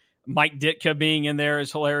watch it. Mike Ditka being in there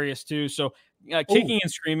is hilarious too. So Kicking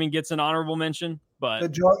and Screaming gets an honorable mention, but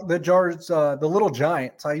the Little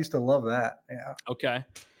Giants. I used to love that. Yeah. Okay.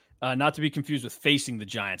 Not to be confused with Facing the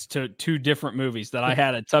Giants, two different movies that I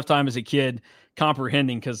had a tough time as a kid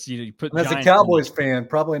comprehending because you put. And as a Cowboys fan,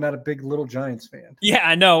 probably not a big Little Giants fan. Yeah,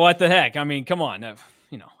 I know. What the heck? I mean, come on.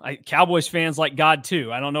 Cowboys fans like God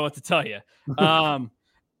too. I don't know what to tell you.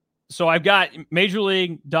 So I've got Major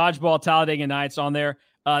League, Dodgeball, Talladega Nights on there.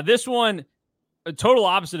 This one, a total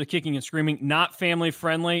opposite of Kicking and Screaming, not family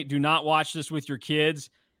friendly. Do not watch this with your kids.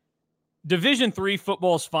 Division III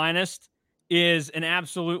football's finest is an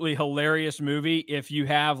absolutely hilarious movie if you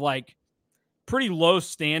have like pretty low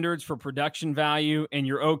standards for production value and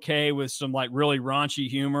you're okay with some like really raunchy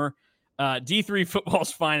humor. D3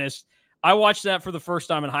 football's finest. I watched that for the first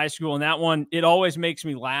time in high school, and that one, it always makes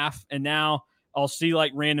me laugh. And now I'll see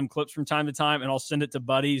like random clips from time to time and I'll send it to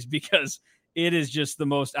buddies because it is just the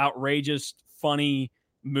most outrageous, funny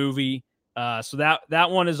movie. So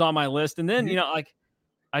that one is on my list. And then,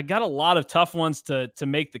 I got a lot of tough ones to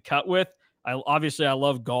make the cut with. I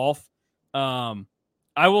love golf.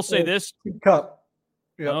 I will say this. Tin Cup.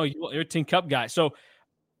 Yep. Oh, you're a Tin Cup guy. So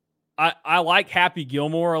I like Happy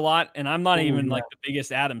Gilmore a lot, and I'm not even like the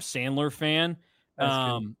biggest Adam Sandler fan.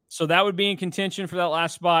 So that would be in contention for that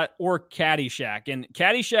last spot, or Caddyshack. And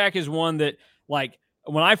Caddyshack is one that, like,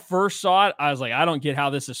 when I first saw it, I was like, I don't get how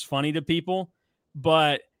this is funny to people.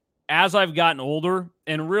 But as I've gotten older,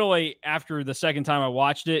 and really after the second time I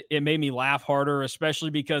watched it, it made me laugh harder, especially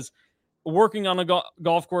because working on a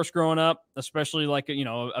golf course growing up, especially like,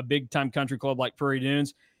 a big time country club like Prairie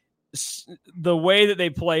Dunes, the way that they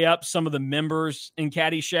play up some of the members in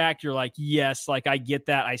Caddyshack, you're like, yes, like I get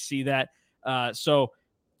that. I see that. So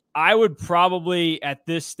I would probably at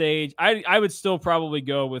this stage, I would still probably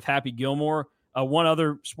go with Happy Gilmore. One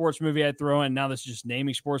other sports movie I'd throw in, now this is just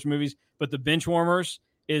naming sports movies, but The Benchwarmers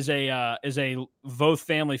is a both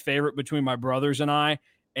family favorite between my brothers and I,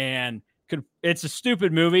 and it's a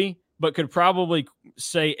stupid movie, but could probably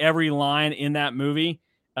say every line in that movie.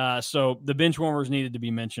 So The Benchwarmers needed to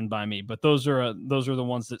be mentioned by me, but those are the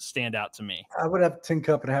ones that stand out to me. I would have Tin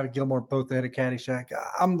Cup and Happy Gilmore both ahead of Caddyshack.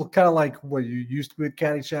 I'm kind of like what you used to be with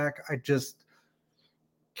Caddyshack. I just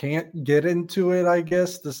can't get into it, I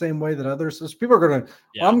guess, the same way that others. So people are going to,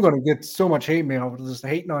 I'm going to get so much hate mail for just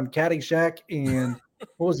hating on Caddyshack. And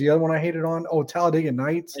what was the other one I hated on? Oh, Talladega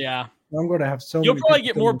Nights. Yeah. I'm going to have so You'll probably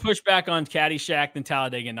get more pushback on Caddyshack than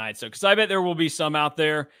Talladega Nights. So, because I bet there will be some out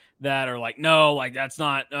there that are like, no, like that's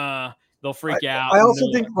not, they'll freak out. I also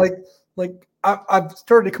think like I've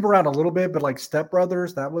started to come around a little bit, but like Step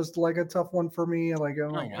Brothers, that was like a tough one for me. Like,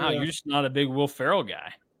 wow, you're just not a big Will Ferrell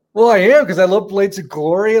guy. Well, I am, because I love Blades of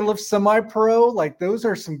Glory. I love Semi-Pro. Like, those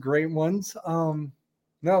are some great ones. No,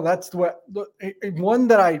 that's the one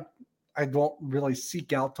that I don't really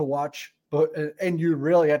seek out to watch, and you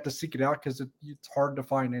really have to seek it out because it's hard to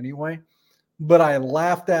find anyway. But I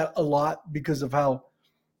laughed at a lot because of how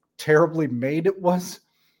terribly made it was.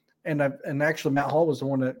 And actually Matt Hall was the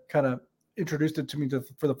one that kind of introduced it to me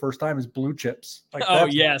for the first time, is Blue Chips.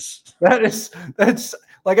 Like, yes. That's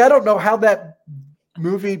like, I don't know how that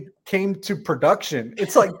movie came to production.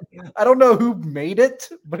 It's like, I don't know who made it,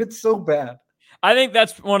 but it's so bad. I think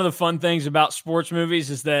that's one of the fun things about sports movies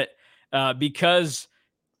is that because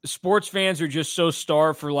sports fans are just so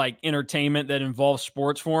starved for like entertainment that involves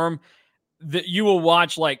sports for them, that you will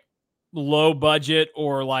watch like low budget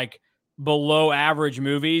or like below average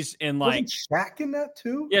movies. And like, wasn't Shaq in that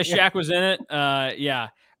too? Yeah, Shaq was in it. Yeah.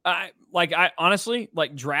 I honestly,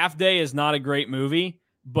 like, Draft Day is not a great movie,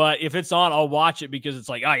 but if it's on, I'll watch it because it's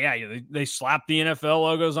like, oh yeah, they slap the NFL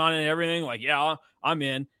logos on it and everything. Like, yeah, I'm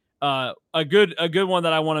in. A good one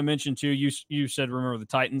that I want to mention too. You said Remember the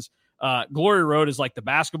Titans. Glory Road is like the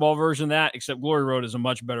basketball version of that, except Glory Road is a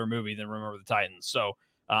much better movie than Remember the Titans. So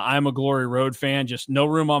I'm a Glory Road fan. Just no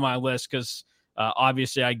room on my list because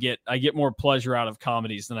obviously I get more pleasure out of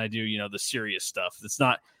comedies than I do, the serious stuff. It's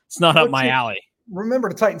not up my alley. Remember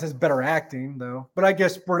the Titans has better acting though, but I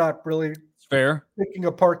guess we're not really fair picking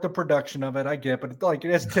apart the production of it. I get, but like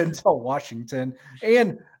it has Denzel Washington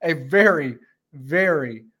and a very,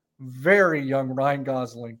 very, very young Ryan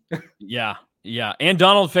Gosling. Yeah, and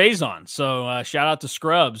Donald Faison. So shout out to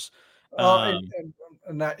Scrubs.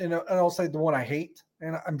 And I'll say the one I hate,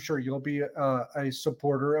 and I'm sure you'll be a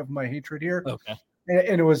supporter of my hatred here. Okay.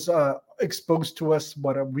 And it was exposed to us,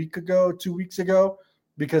 2 weeks ago,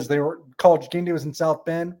 because they were College Game Day was in South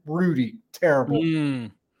Bend. Rudy, terrible.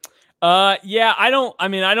 Yeah, I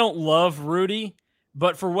don't love Rudy,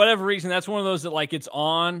 but for whatever reason, that's one of those that like it's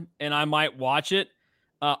on and I might watch it.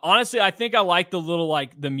 Honestly, I think I like the little,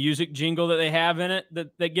 like the music jingle that they have in it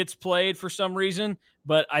that gets played for some reason,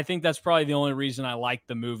 but I think that's probably the only reason I like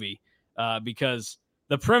the movie, because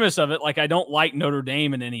the premise of it, like, I don't like Notre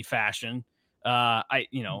Dame in any fashion. The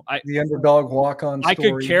underdog walk-on story. I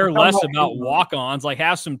could care less about walk-ons. Like,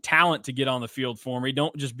 have some talent to get on the field for me.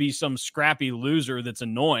 Don't just be some scrappy loser that's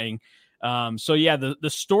annoying. So yeah, the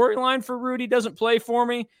storyline for Rudy doesn't play for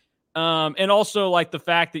me. And also like the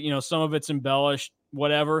fact that, some of it's embellished,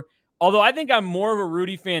 whatever. Although I think I'm more of a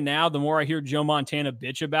Rudy fan now, the more I hear Joe Montana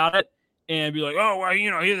bitch about it and be like, oh,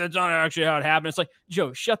 well, that's not actually how it happened. It's like,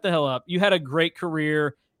 Joe, shut the hell up. You had a great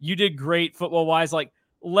career. You did great football-wise. Like,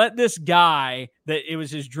 let this guy that it was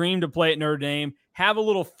his dream to play at Notre Dame have a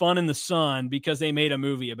little fun in the sun because they made a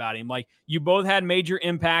movie about him. Like, you both had major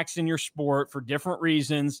impacts in your sport for different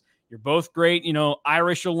reasons. You're both great,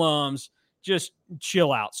 Irish alums. Just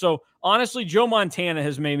chill out. So honestly, Joe Montana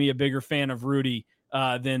has made me a bigger fan of Rudy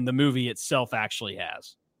than the movie itself actually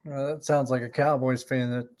has. That sounds like a Cowboys fan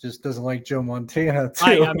that just doesn't like Joe Montana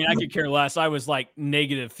too. I could care less. I was like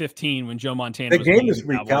 -15 when Joe Montana the was game this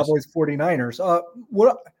week, Cowboys 49ers.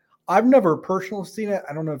 I've never personally seen it.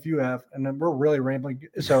 I don't know if you have, and then we're really rambling.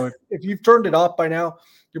 So if you've turned it off by now,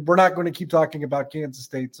 we're not going to keep talking about Kansas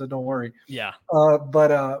State, so don't worry. Yeah.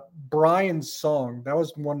 But Brian's song, that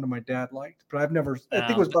was one that my dad liked, but I've never. I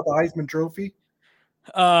think it was about the Heisman Trophy.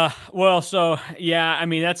 Well, so yeah, I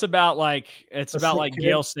mean that's about like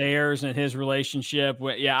Gale Sayers and his relationship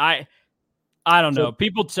with. Yeah, I don't know.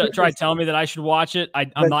 People try telling me that I should watch it.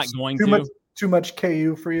 I'm not going to. Too much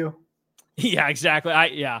KU for you. Yeah, exactly.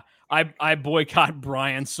 I boycott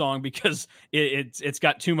Brian's song because it's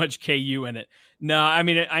got too much KU in it. No, I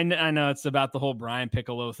mean I know it's about the whole Brian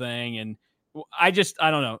Piccolo thing, and I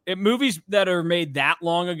don't know. Movies that are made that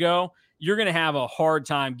long ago, you're gonna have a hard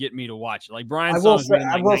time getting me to watch it. Like Brian's song.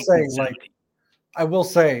 I will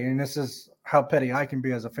say, and this is how petty I can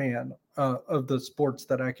be as a fan of the sports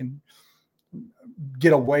that I can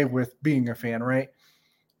get away with being a fan, right?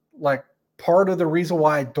 Like, part of the reason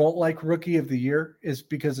why I don't like Rookie of the Year is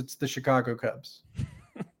because it's the Chicago Cubs.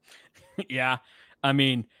 Yeah. I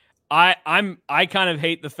mean, I kind of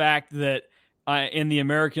hate the fact that in the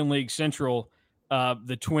American League Central,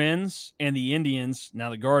 the Twins and the Indians, now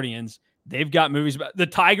the Guardians, they've got movies about the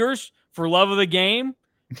Tigers for love of the game.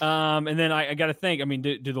 And then I got to think, I mean,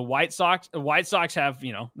 do the White Sox have,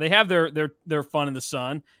 they have their fun in the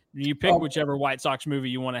sun. You pick whichever White Sox movie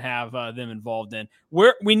you want to have them involved in.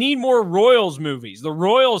 We need more Royals movies. The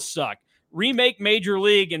Royals suck. Remake Major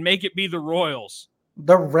League and make it be the Royals.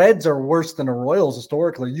 The Reds are worse than the Royals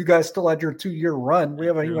historically. You guys still had your 2-year run. We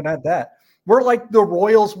haven't even had that. We're like the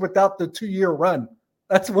Royals without the 2-year run.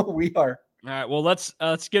 That's what we are. All right. Well, let's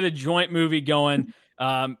get a joint movie going.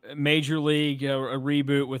 Major League, a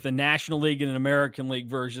reboot with a National League and an American League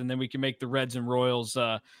version. Then we can make the Reds and Royals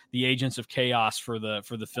the agents of chaos for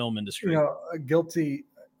the film industry. I'm guilty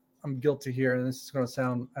here, and this is going to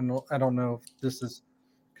sound. I don't know if this is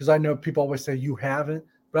because I know people always say you haven't,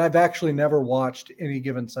 but I've actually never watched Any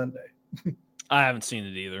Given Sunday. I haven't seen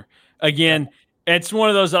it either. Again, it's one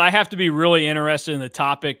of those that I have to be really interested in the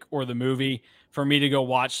topic or the movie for me to go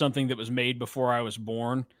watch something that was made before I was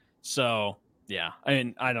born. So. Yeah, I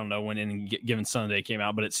mean, I don't know when Any Given Sunday came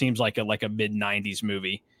out, but it seems like a mid-90s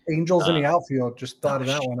movie. Angels in the Outfield, just thought of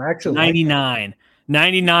that one. Actually, 99.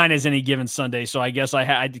 99 is any given Sunday, so I guess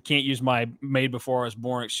I can't use my made before I was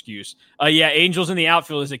born excuse. Yeah, Angels in the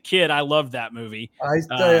Outfield. As a kid, I loved that movie.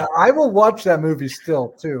 I will watch that movie still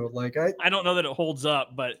too. Like I don't know that it holds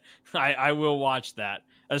up, but I will watch that,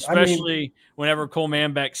 especially whenever Cole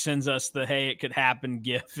Manbeck sends us the "Hey, it could happen"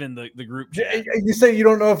 gif in the group chat. You say you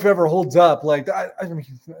don't know if it ever holds up. Like I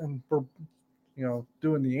mean, for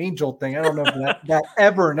doing the angel thing, I don't know if that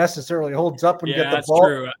ever necessarily holds up when you get the ball.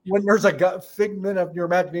 True. When there's a figment of your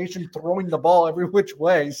imagination throwing the ball every which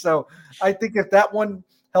way. So I think if that one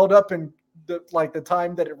held up in the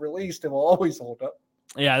time that it released, it will always hold up.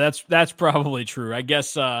 Yeah, that's probably true. I guess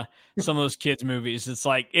some of those kids' movies, it's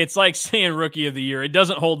like saying Rookie of the Year. It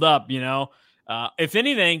doesn't hold up, If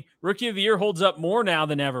anything, Rookie of the Year holds up more now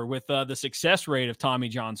than ever with the success rate of Tommy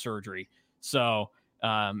John surgery. So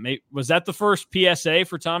was that the first PSA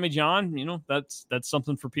for Tommy John? That's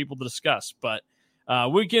something for people to discuss. But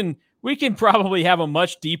we can probably have a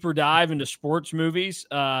much deeper dive into sports movies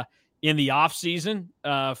in the off season.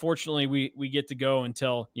 Fortunately, we get to go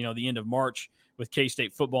until the end of March with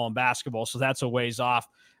K-State football and basketball, so that's a ways off.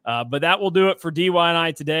 But that will do it for DY and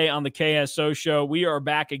I today on the KSO show. We are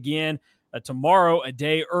back again tomorrow, a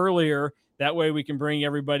day earlier. That way we can bring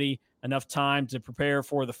everybody enough time to prepare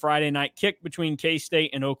for the Friday night kick between K-State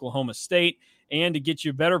and Oklahoma State, and to get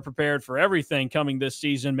you better prepared for everything coming this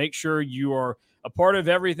season. Make sure you are a part of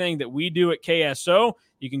everything that we do at KSO.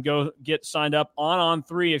 You can go get signed up on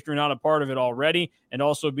On3 if you're not a part of it already, and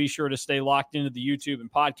also be sure to stay locked into the YouTube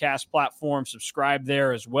and podcast platform. Subscribe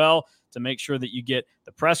there as well to make sure that you get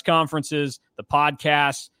the press conferences, the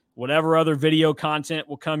podcasts, whatever other video content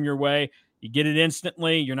will come your way. You get it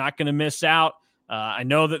instantly. You're not going to miss out. I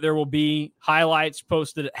know that there will be highlights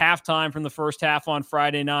posted at halftime from the first half on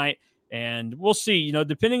Friday night, and we'll see.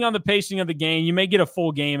 Depending on the pacing of the game, you may get a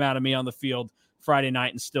full game out of me on the field Friday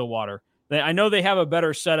night in Stillwater. I know they have a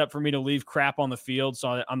better setup for me to leave crap on the field,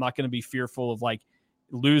 so I'm not going to be fearful of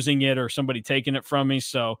losing it or somebody taking it from me.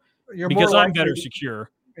 So because I'm better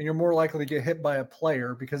secure. And you're more likely to get hit by a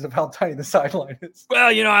player because of how tiny the sideline is. Well,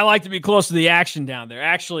 I like to be close to the action down there.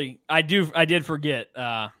 Actually, I did forget.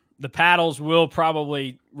 The paddles will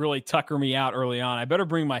probably really tucker me out early on. I better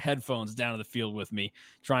bring my headphones down to the field with me,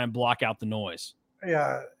 try and block out the noise.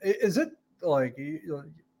 Yeah. Is it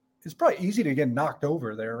it's probably easy to get knocked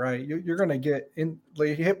over there, right? You're going to get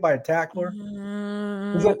hit by a tackler.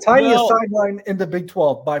 Is the tiniest sideline in the Big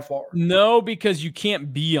 12 by far? No, because you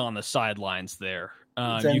can't be on the sidelines there.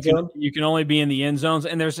 You can only be in the end zones,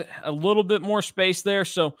 and there's a little bit more space there,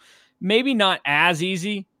 so maybe not as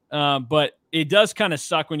easy, but it does kind of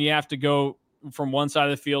suck when you have to go from one side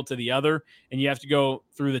of the field to the other, and you have to go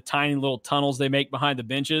through the tiny little tunnels they make behind the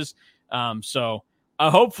benches. So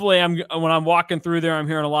hopefully when I'm walking through there, I'm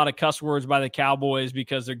hearing a lot of cuss words by the Cowboys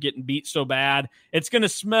because they're getting beat so bad. It's going to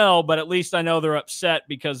smell, but at least I know they're upset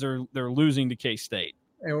because they're losing to K-State.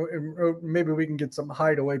 And maybe we can get some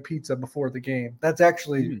hideaway pizza before the game. That's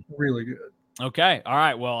actually really good. Okay. All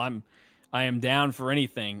right. Well, I am down for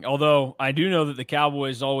anything. Although I do know that the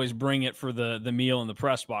Cowboys always bring it for the meal in the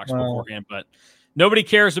press box beforehand, but nobody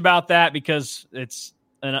cares about that because it's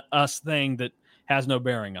an us thing that has no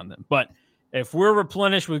bearing on them. But if we're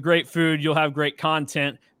replenished with great food, you'll have great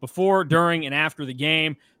content before, during, and after the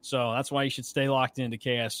game. So that's why you should stay locked into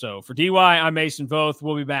KSO. For DY, I'm Mason Voth.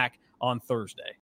 We'll be back on Thursday.